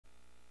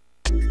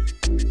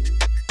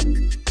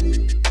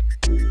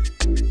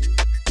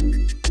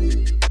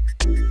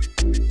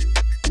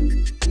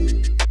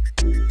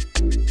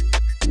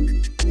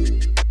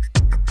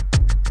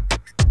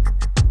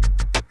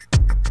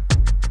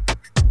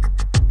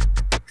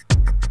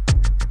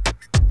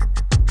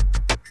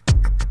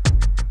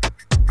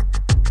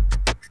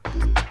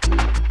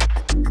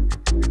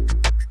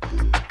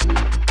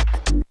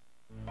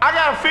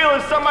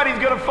Somebody's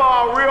gonna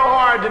fall real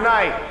hard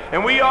tonight,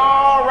 and we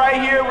all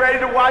right here ready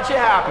to watch it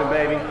happen,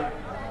 baby.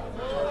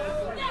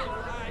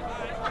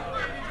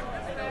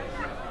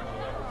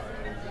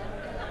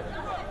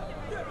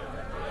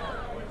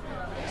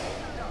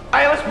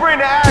 Hey, let's bring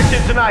the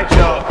action tonight,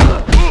 y'all.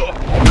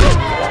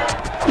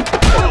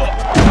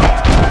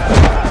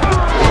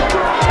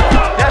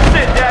 That's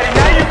it, Daddy.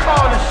 Now you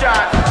calling the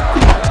shot.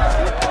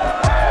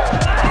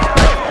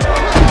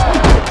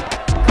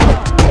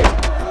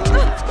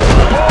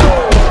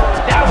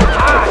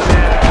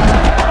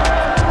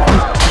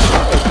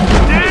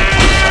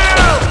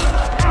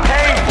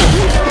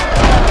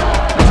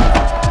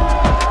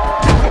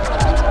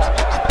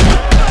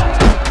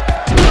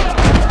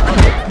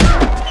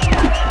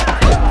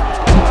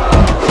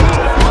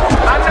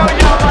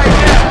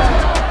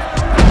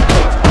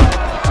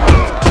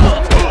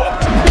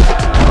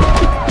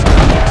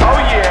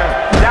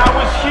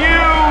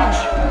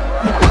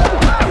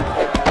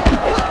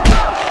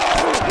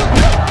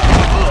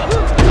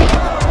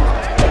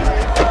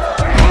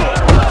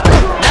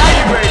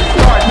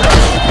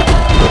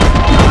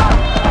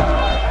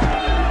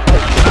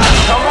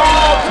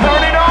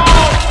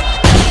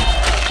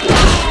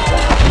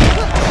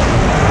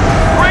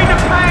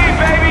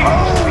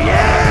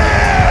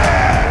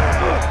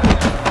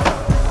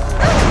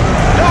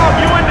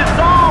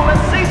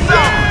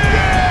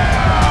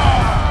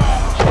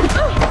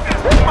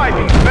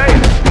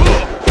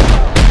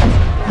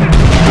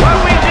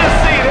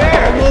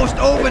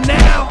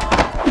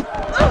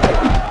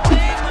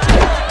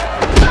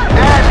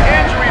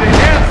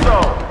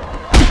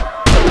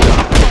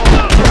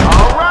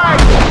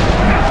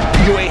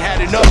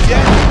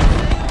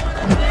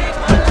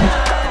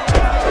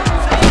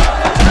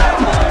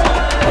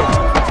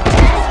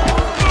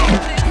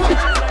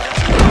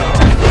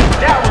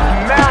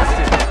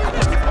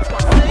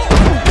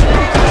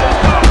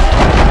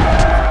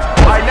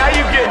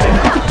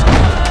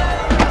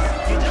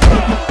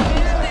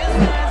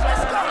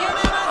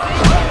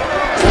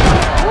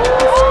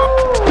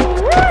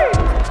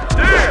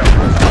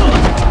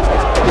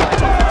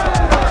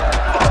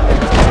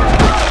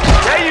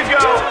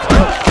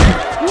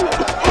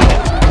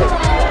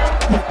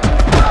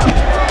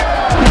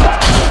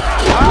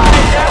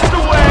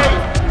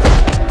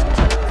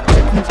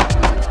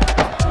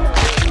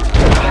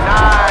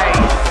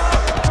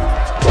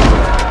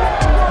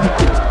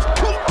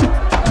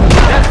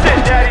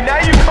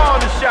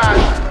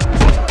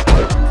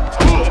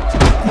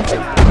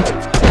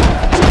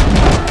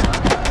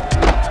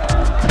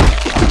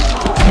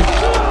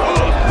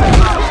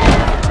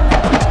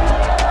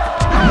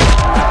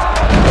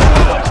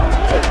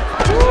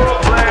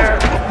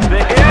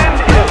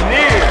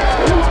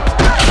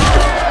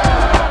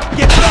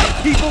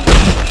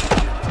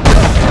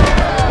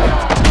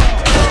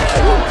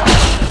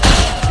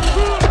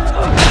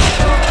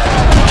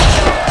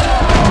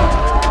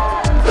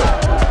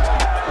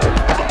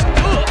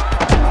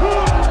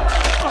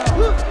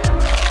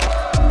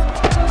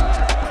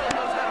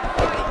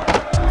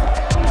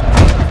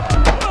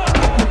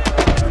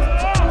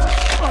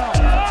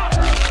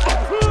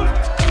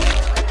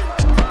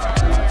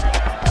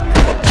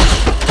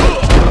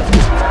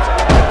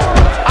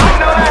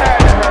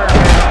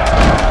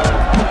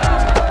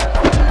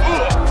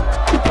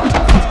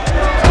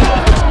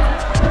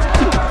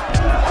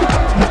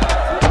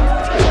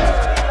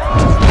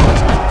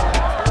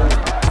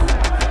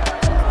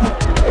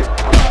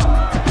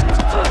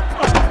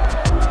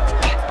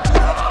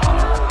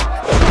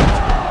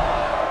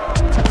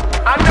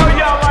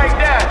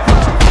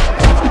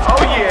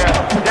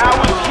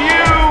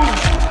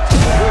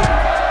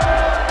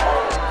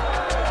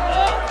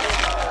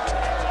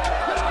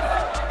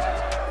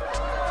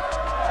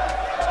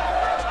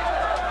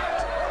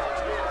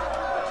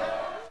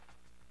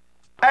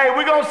 Hey,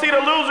 we gonna see the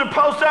loser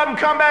post up and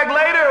come back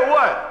later or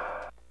what?